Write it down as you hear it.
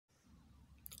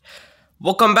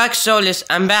Welcome back, Saulius.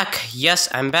 I'm back. Yes,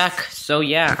 I'm back. So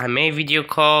yeah, I made a video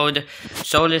called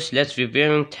Saulius Let's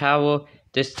Reviewing Tower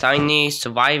this tiny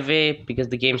survive it because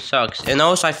the game sucks. And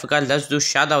also I forgot let's do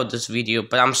shout out this video,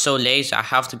 but I'm so lazy I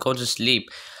have to go to sleep.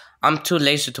 I'm too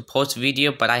lazy to post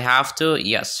video, but I have to,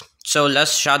 yes. So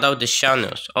let's shout out the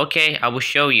channels. Okay, I will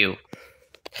show you.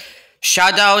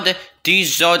 Shout out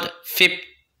DZod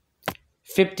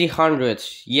 5000.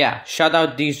 Yeah, shout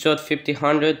out DZod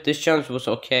 5000. This channel was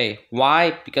okay.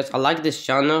 Why? Because I like this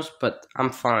channels, but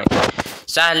I'm fine.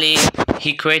 Sadly,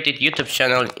 he created YouTube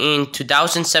channel in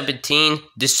 2017,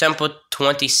 December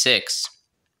 26.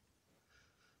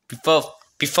 Before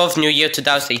New Year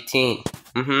 2018.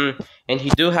 And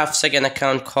he do have second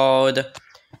account called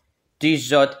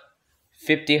DZod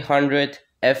 5000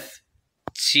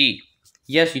 FT.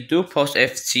 Yes, he do post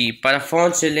FT, but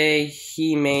unfortunately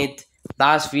he made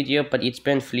last video, but it's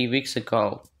been 3 weeks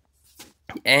ago.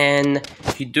 And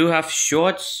he do have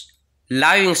shorts,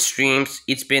 live streams,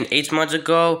 it's been 8 months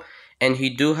ago. And he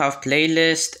do have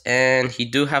playlist, and he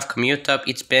do have commute up,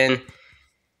 it's been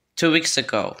 2 weeks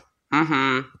ago.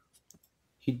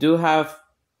 He do have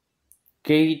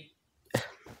great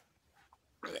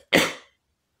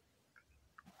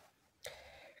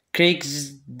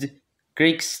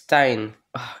Gregstein.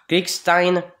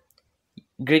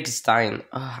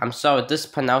 I'm sorry, this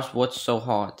pronounced word so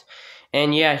hard.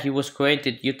 And yeah, he was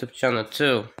created YouTube channel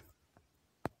too.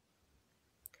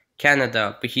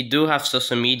 Canada, but he do have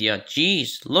social media.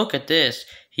 Jeez, look at this.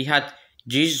 He had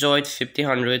GZoid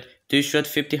 5000, DZoid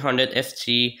 5000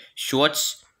 FT,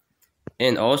 shorts,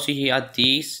 and also he had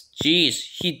these. Jeez,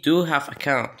 he do have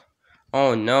account.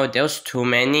 Oh no, there's too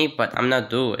many, but I'm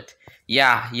not do it.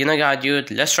 Yeah, you know gotta do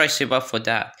it. Let's try save up for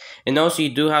that. And also you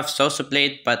do have social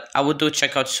blade, but I will do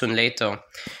check out soon later.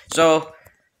 So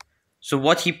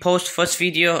what he post first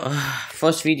video,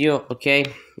 okay.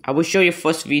 I will show you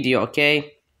first video,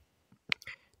 okay.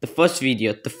 The first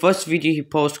video he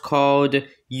post called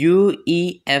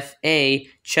UEFA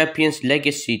Champions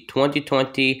Legacy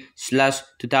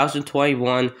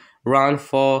 2020/2021 round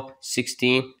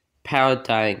 4/16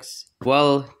 paradigms.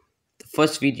 Well, the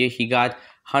first video he got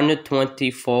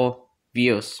 124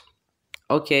 views.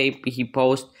 Okay, he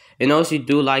post. And also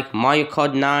do like Mario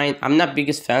Kart 9. I'm not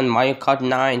biggest fan Mario Kart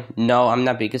 9. No, I'm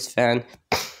not biggest fan.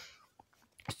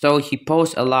 So he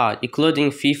posts a lot,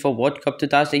 including FIFA World Cup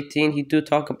 2018. He do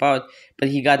talk about, but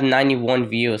he got 91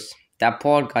 views. That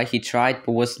poor guy, he tried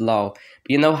but was low. But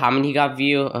you know how many he got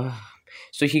view?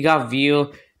 So he got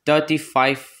view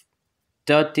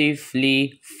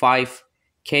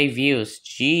 35k views.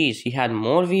 Jeez, he had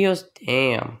more views.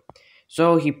 Damn.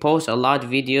 So he posts a lot of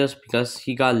videos because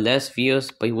he got less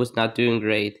views, but he was not doing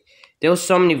great. There were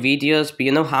so many videos, but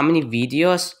you know how many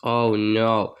videos? Oh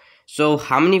no. So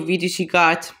how many videos he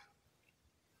got?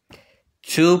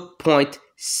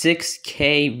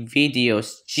 2.6k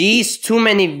videos. Jeez, too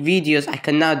many videos. I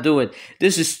cannot do it.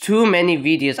 This is too many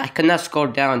videos. I cannot scroll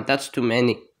down. That's too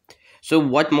many. So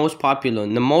what most popular?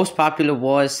 The most popular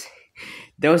was,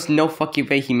 there was no fucking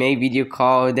way he made video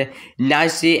called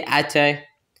Nazi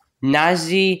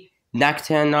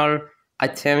Nocturnal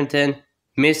Attempted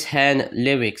Misheard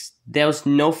Lyrics. There was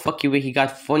no fucking way he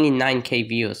got 49k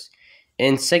views.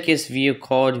 And second video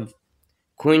called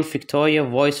Queen Victoria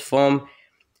Voice from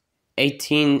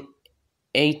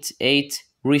 1888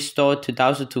 Restored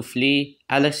 2003.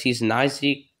 Alex is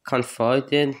Nazi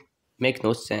converted. Make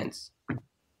no sense.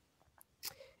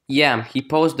 Yeah, he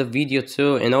posted the video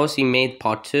too, and also he made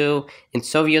part 2. In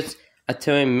Soviet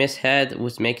attorney misheard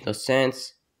was make no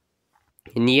sense.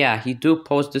 And yeah, he do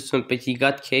post this one, but he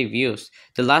got K views.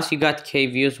 The last he got K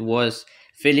views was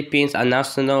Philippines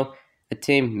national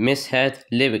team misheard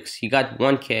lyrics. He got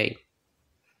 1k.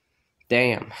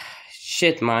 Damn.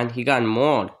 Shit, man. He got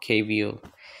more K view.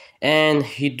 And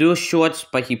he do shorts,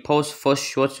 but he posts first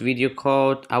shorts video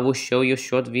called, I will show you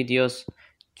short videos.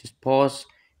 Just pause.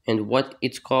 And what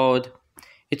it's called?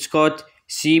 It's called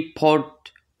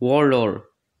Seaport Warlord.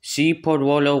 Seaport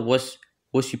Warlord was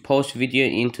he post video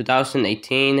in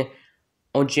 2018.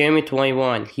 On January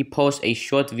 21, he posts a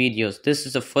short videos. This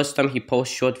is the first time he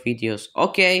posts short videos.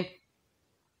 Okay.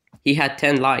 He had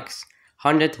 10 likes,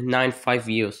 195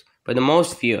 views. But the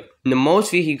most view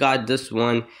he got this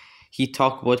one. He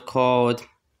talked about called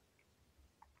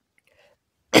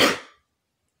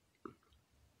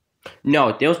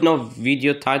no, there was no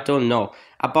video title. No,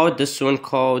 about this one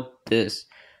called this.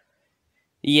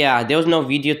 Yeah, there was no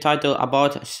video title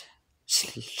about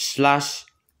slash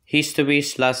history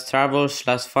slash travel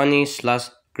slash funny slash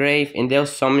grave, and there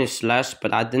was so many slash,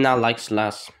 but I did not like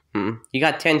slash. He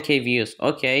got 10k views.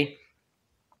 Okay,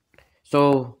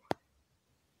 so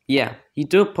Yeah, he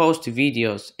do post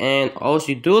videos and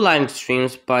also do live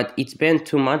streams, but it's been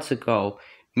 2 months ago.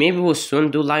 Maybe we'll soon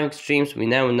do live streams, we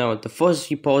never know. The first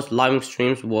he posted live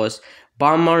streams was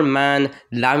Bomber Man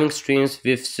live streams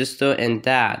with sister and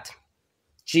dad.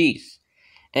 Jeez.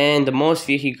 And the most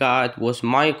view he got was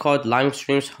Mario Kart live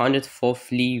streams 104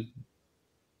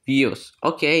 views.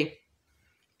 Okay,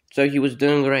 so he was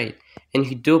doing great. And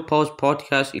he do post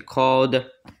podcast called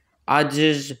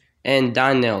Aziz and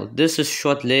Daniel. This is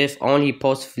short-lived, only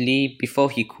post Flea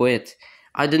before he quit.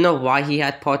 I don't know why he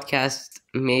had podcast,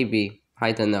 maybe.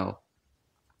 I don't know.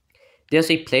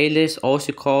 There's a playlist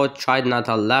also called Try the Not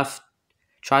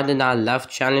Left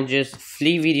Challenges.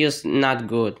 Flea videos not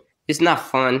good. It's not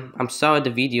fun. I'm sorry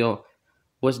the video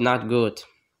was not good.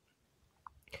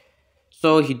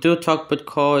 So he do talk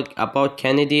about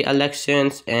Kennedy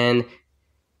elections and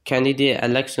Kennedy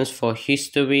elections for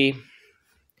history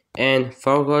and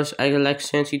Fergus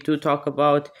elections. He do talk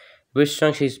about which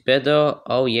songs is better.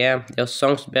 Oh yeah, their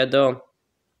songs better.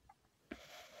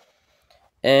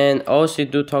 And also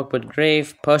do talk about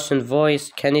Grave, Person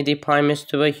Voice, Kennedy Prime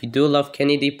Minister. He do love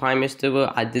Kennedy Prime Minister.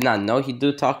 I did not know he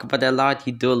do talk about a lot.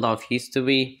 He do love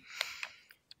history.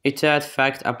 It's a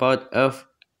fact about Earth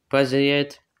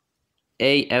President.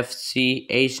 AFC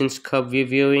Asians Cup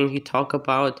reviewing. He talk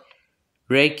about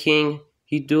Raking.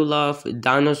 He do love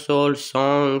dinosaur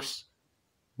songs.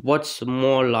 What's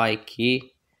more like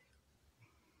he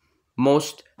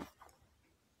most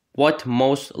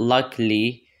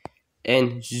likely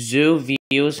and zoo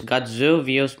views got zoo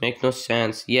views make no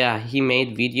sense. Yeah, he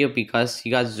made video because he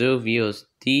got zoo views.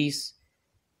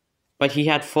 But he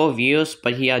had 4 views,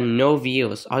 but he had no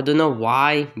views. I don't know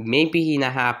why. Maybe he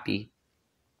not happy.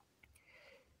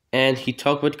 And he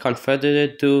talked with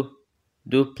Confederate do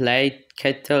play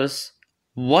kettles.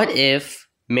 What if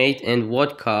made in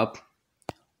World Cup?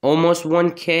 Almost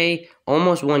 1K.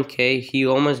 He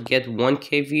almost get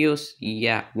 1K views.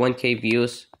 Yeah, 1K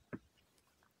views.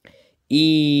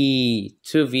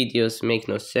 2 videos make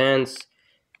no sense.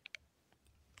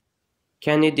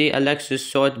 Kennedy Alexis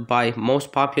sort by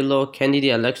most popular. Kennedy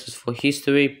Alexis for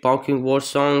history. Bunking war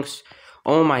songs.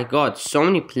 Oh my god, so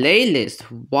many playlists.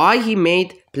 Why he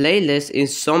made playlists in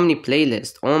so many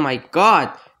playlists? Oh my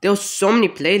god, there were so many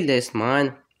playlists,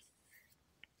 man.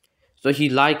 So he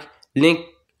like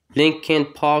Linkin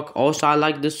Park. Also, I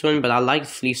like this one, but I like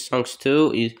Flea songs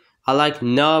too. I like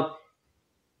Nub,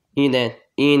 in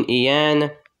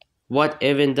Ian, What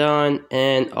Even Done,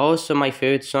 and also my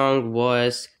favorite song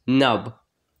was Nub.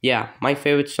 Yeah, my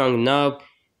favorite song Nub,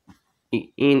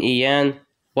 in Ian,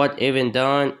 What Even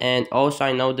Done, and also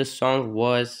I know this song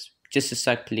was Just a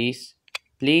Sec, please.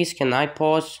 Please, can I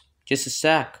pause? Just a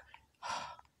sec.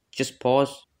 Just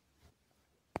pause.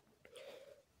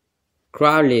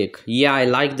 Kralik. Yeah, I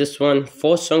like this one.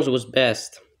 4 songs was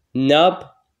best. Nub,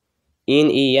 In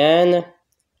Ian,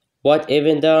 What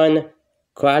Even Done,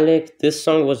 Kralik. This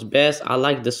song was best. I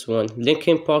like this one.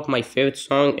 Linkin Park, my favorite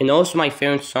song. And also my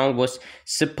favorite song was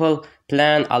Simple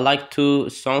Plan. I like 2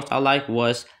 songs I like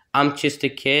was I'm Just a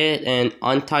Kid and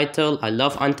Untitled. I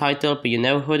love Untitled, but you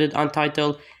never heard it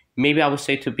Untitled. Maybe I will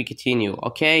say to be continued,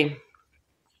 okay?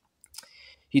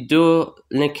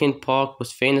 Linkin Park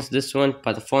was famous this one,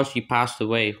 but unfortunately passed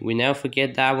away. We never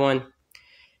forget that one.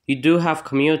 You do have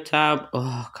Commute Tab.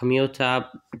 Oh, Commute Tab.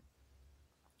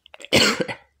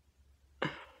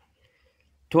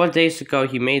 12 days ago,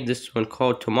 he made this one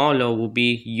called Tomorrow Will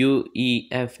Be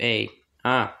UEFA.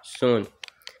 Soon.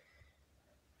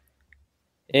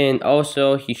 And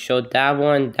also, he showed that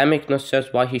one. That makes no sense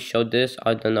why he showed this.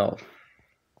 I don't know.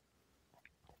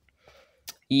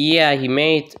 Yeah, he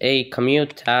made a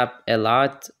Commute Tab a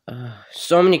lot.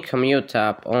 So many Commute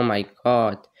Tab. Oh my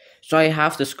god. So I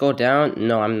have to scroll down?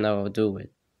 No, I'm not do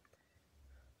it.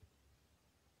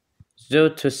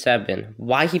 027.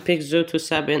 Why he picked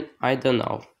 027? I don't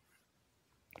know.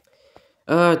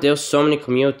 There's so many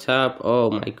Commute Tab.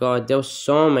 Oh my god, there's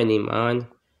so many, man.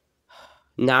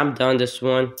 Now I'm done this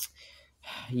one.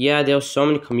 Yeah, there's so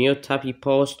many Commute Tab he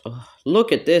post. Oh,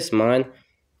 look at this, man.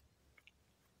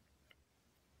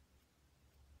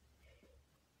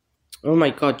 Oh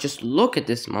my god, just look at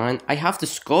this, man. I have to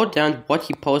scroll down what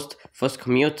he post first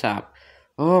Commute Tab.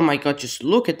 Oh my god, just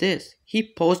look at this. He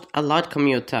post a lot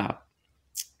Commute Tab.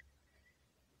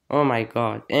 Oh my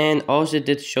god. And also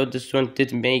did show this one,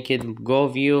 did make it go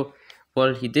view.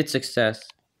 Well, he did success.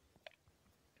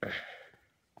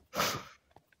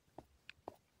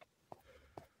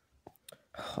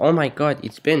 Oh my god,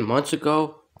 it's been months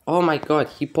ago. Oh my god,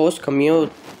 he post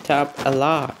Commute Tab a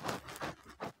lot.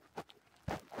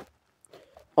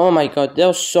 Oh my god,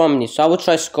 there's so many. So I will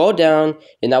try scroll down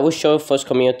and I will show first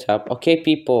Commute Tab. Okay,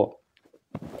 people.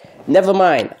 Never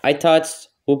mind. I thought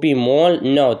would be more.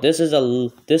 No, this is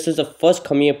a first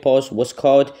community post was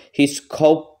called his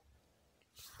copa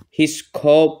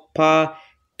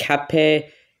cape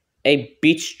a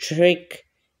beach trick.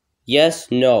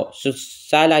 Yes, no. So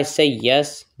shall I say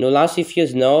yes? No last if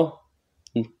yes no.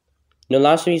 No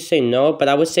last if you say no, but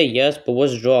I would say yes, but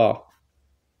what's draw?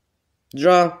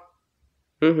 Draw.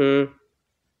 Mm-hmm.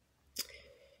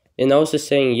 And also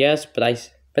saying yes,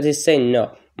 but he's saying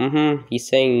no. Mm-hmm. He's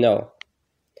saying no.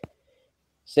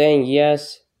 Saying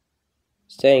yes,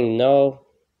 saying no,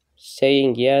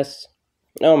 saying yes.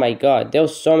 Oh my god, there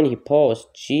was so many posts.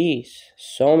 Jeez,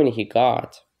 so many he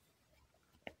got.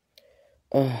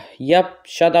 Yep,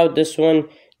 shout out this one.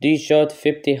 D shot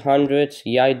 50 hundreds.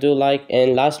 Yeah, I do like.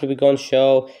 And lastly, we're gonna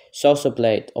show Salsa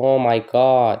Blade. Oh my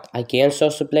god, again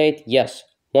Salsa Blade. Yes,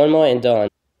 one more and done.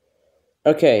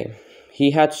 Okay,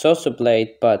 he had Salsa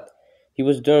Blade, but he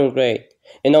was doing great.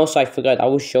 And also, I forgot. I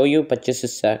will show you, but just a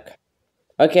sec.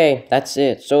 Okay, that's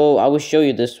it. So I will show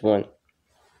you this one.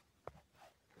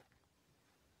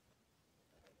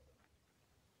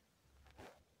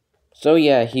 So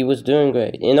yeah, he was doing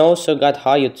great. And also got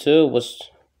higher too.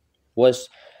 Was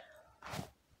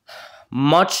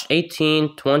March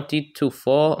 18, 20 to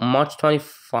 4, March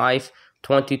 25,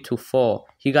 20 to 4.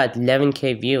 He got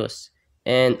 11K views.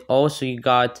 And also he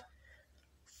got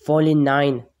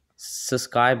 49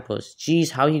 subscribers.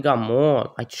 Jeez, how he got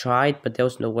more? I tried, but there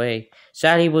was no way.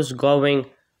 Sadly, he was going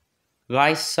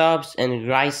rice subs and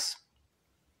rice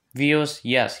views.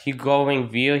 Yes, he growing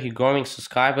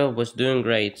subscriber was doing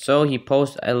great. So he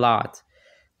posted a lot.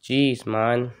 Jeez,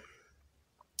 man.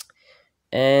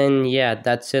 And yeah,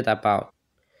 that's it about.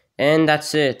 And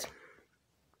that's it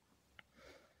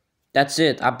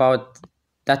about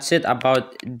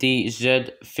the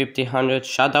Z5000.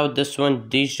 Shout out this one,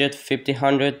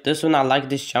 DZ5000. This one I like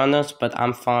these channels, but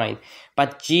I'm fine.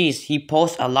 But geez, he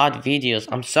posts a lot of videos.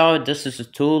 I'm sorry, this is the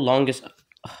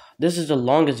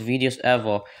longest videos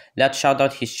ever. Let's shout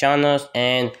out his channels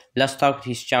and let's talk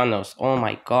his channels. Oh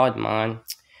my god, man.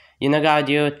 You know what,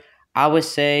 dude? I would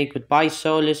say goodbye,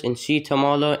 Saulius, and see you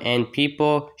tomorrow. And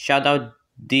people, shout out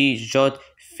the Jot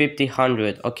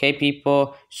 5000. Okay,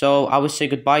 people? So I would say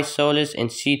goodbye, Saulius, and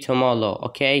see you tomorrow.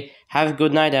 Okay? Have a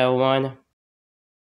good night, everyone.